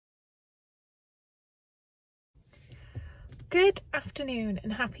Good afternoon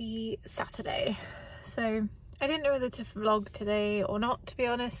and happy Saturday. So I didn't know whether to vlog today or not, to be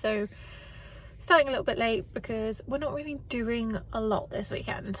honest, so starting a little bit late because we're not really doing a lot this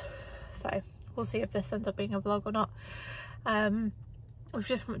weekend, so we'll see if this ends up being a vlog or not. We've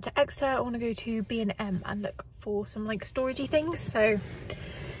just come up to Exeter. I want to go to B&M and look for some like storagey things, so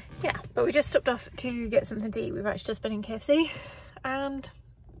yeah, but we just stopped off to get something to eat. We've actually just been in KFC and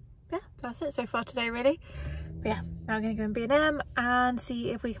yeah, that's it so far today really. But yeah, now I'm going to go in B&M and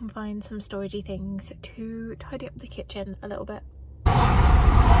see if we can find some storagey things to tidy up the kitchen a little bit.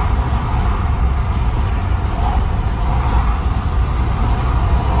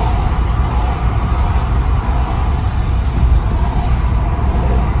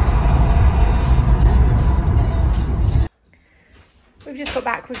 We've just got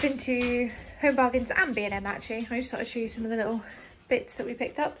back. We've been to Home Bargains and B&M actually. I just thought I'd show you some of the little bits that we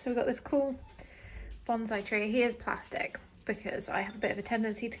picked up. So we've got this cool bonsai tree. He is plastic because I have a bit of a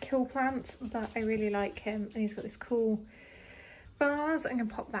tendency to kill plants, but I really like him, and he's got this cool vase. I'm gonna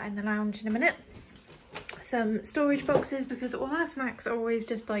pop that in the lounge in a minute. Some storage boxes because all our snacks are always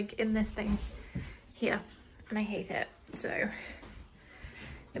just like in this thing here and I hate it, so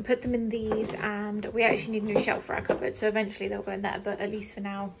I put them in these, and we actually need a new shelf for our cupboard, so eventually they'll go in there, but at least for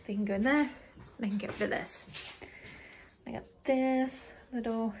now they can go in there and I can get rid of this. I got this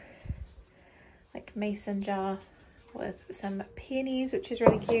little like mason jar with some peonies, which is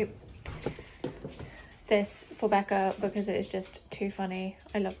really cute. This for Becca because it is just too funny.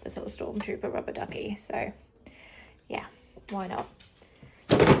 I love this little stormtrooper rubber ducky, so yeah, why not?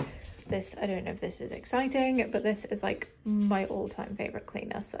 This, I don't know if this is exciting, but this is like my all-time favorite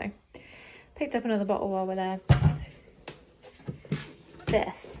cleaner, so picked up another bottle while we're there.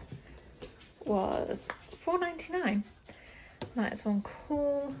 This was $4.99. That is one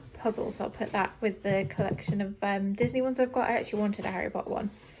cool puzzle, so I'll put that with the collection of Disney ones I've got. I actually wanted a Harry Potter one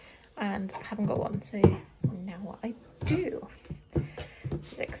and I haven't got one, so now what I do.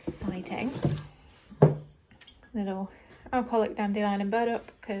 This is exciting. Little alcoholic dandelion and burdock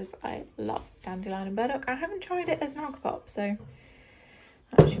because I love dandelion and burdock. I haven't tried it as an alcohol pop, so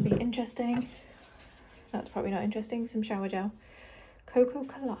that should be interesting. That's probably not interesting. Some shower gel. Cocoa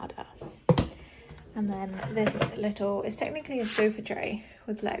Colada. And then this little, it's technically a sofa tray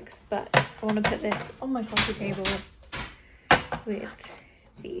with legs, but I want to put this on my coffee table with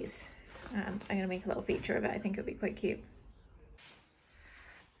these. And I'm going to make a little feature of it. I think it'll be quite cute.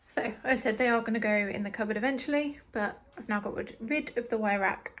 So, as I said, they are going to go in the cupboard eventually, but I've now got rid of the wire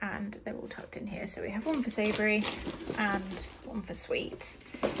rack and they're all tucked in here. So we have one for savoury and one for sweet.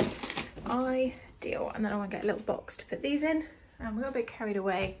 Ideal. And then I want to get a little box to put these in. And we got a bit carried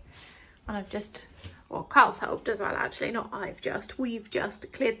away. And I've just, well, Carl's helped as well actually, not we've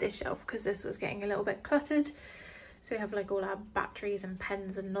just cleared this shelf because this was getting a little bit cluttered. So we have like all our batteries and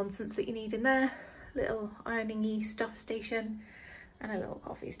pens and nonsense that you need in there. Little ironing-y stuff station and a little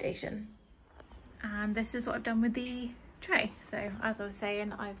coffee station. And this is what I've done with the tray. So as I was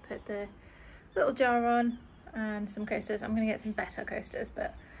saying, I've put the little jar on and some coasters. I'm gonna get some better coasters,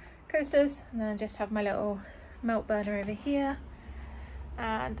 but coasters, and then just have my little melt burner over here.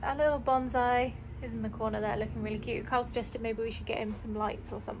 And our little bonsai is in the corner there looking really cute. Carl suggested maybe we should get him some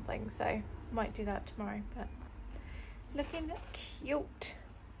lights or something, so might do that tomorrow, but looking cute.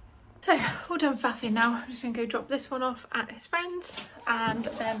 So all done faffing now. I'm just gonna go drop this one off at his friend's, and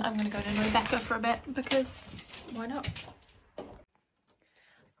then I'm gonna go and annoy Becca for a bit because why not?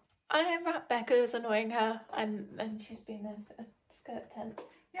 I am at Becca's annoying her, and she's been in a skirt tent.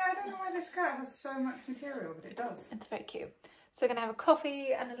 Yeah, I don't know why this skirt has so much material, but it does. It's very cute. So we're gonna have a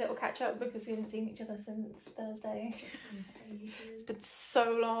coffee and a little catch up because we haven't seen each other since Thursday. It's been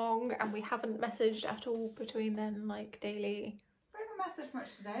so long and we haven't messaged at all between then, like daily. I haven't messaged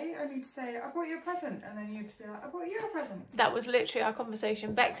much today, only to say I bought you a present, and then you to be like, I bought you a present. That was literally our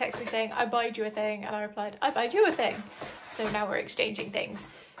conversation. Beck texted me saying, I buyed you a thing, and I replied, I buyed you a thing. So now we're exchanging things.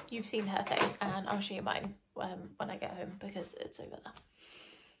 You've seen her thing and I'll show you mine when I get home because it's over there.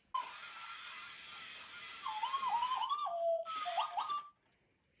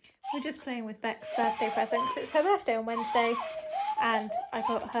 We're just playing with Beck's birthday presents. It's her birthday on Wednesday and I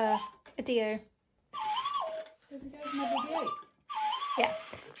got her a Dio. Does it go with my BB-8? Yeah,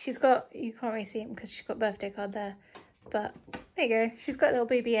 she's got, you can't really see him because she's got a birthday card there, but there you go. She's got a little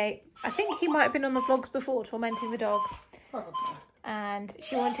BB-8. I think he might have been on the vlogs before tormenting the dog. Probably. And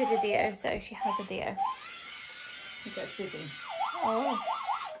she wanted a Dio, so she has a Dio. He gets busy. Oh,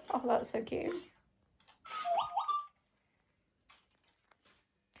 that's so cute.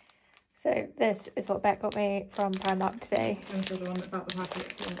 So this is what Beck got me from Primark today. And the one that's out the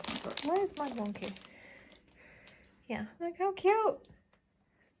packet. Why is mine wonky? Yeah, look how cute.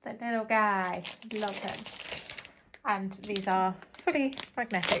 That little guy, love him. And these are fully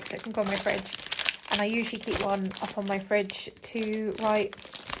magnetic, so it can go on my fridge. And I usually keep one up on my fridge to write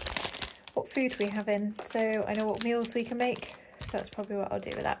what food we have in, so I know what meals we can make. So that's probably what I'll do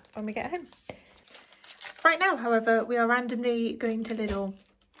with that when we get home. Right now, however, we are randomly going to Lidl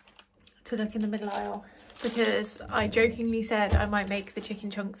to look in the middle aisle because I jokingly said I might make the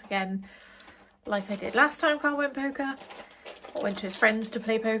chicken chunks again like I did last time Carl went poker, or went to his friends to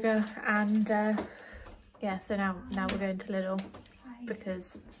play poker, and yeah, so now we're going to Lidl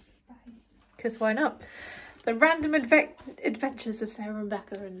because why not? The random adventures of Sarah and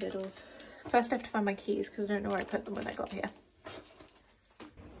Becca and Lidl's. First I have to find my keys because I don't know where I put them when I got here.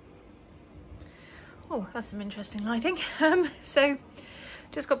 Oh, that's some interesting lighting. So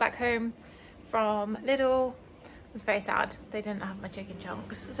just got back home from Lidl. It was very sad they didn't have my chicken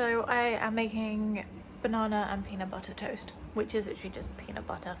chunks, so I am making banana and peanut butter toast, which is actually just peanut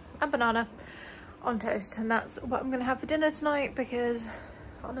butter and banana on toast, and that's what I'm gonna have for dinner tonight because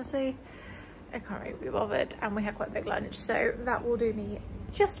honestly I can't really be bothered, and we had quite a big lunch, so that will do me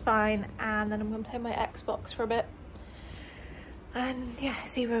just fine. And then I'm gonna play my Xbox for a bit and yeah,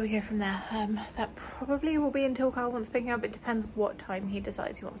 see where we go from there. That probably will be until Carl wants picking up. It depends what time he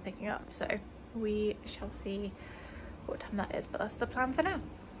decides he wants picking up, so we shall see what time that is, but that's the plan for now.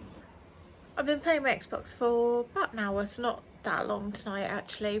 I've been playing my Xbox for about an hour, so not that long tonight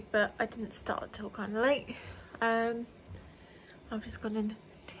actually, but I didn't start till kind of late. I've just gone and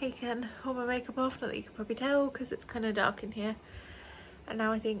taken all my makeup off, not that you can probably tell because it's kind of dark in here, and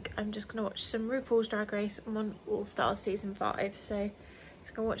now I think I'm just gonna watch some RuPaul's Drag Race. I'm on All Stars season 5, so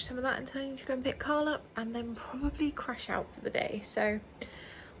just gonna watch some of that until I need to go and pick Carl up, and then probably crash out for the day. So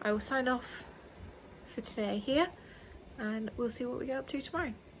I will sign off for today here, and we'll see what we get up to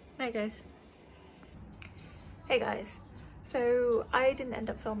tomorrow. Bye guys. Hey guys, so I didn't end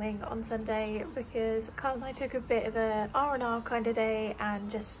up filming on Sunday because Carl and I took a bit of a R&R kind of day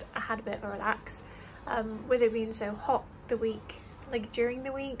and just had a bit of a relax. With it being so hot the week, like during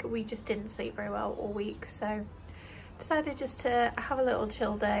the week, we just didn't sleep very well all week, so decided just to have a little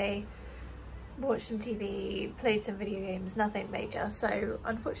chill day, watched some TV, played some video games, nothing major. So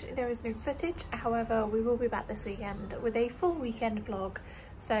unfortunately there is no footage. However, we will be back this weekend with a full weekend vlog,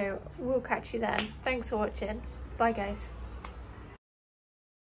 so we'll catch you then. Thanks for watching. Bye guys.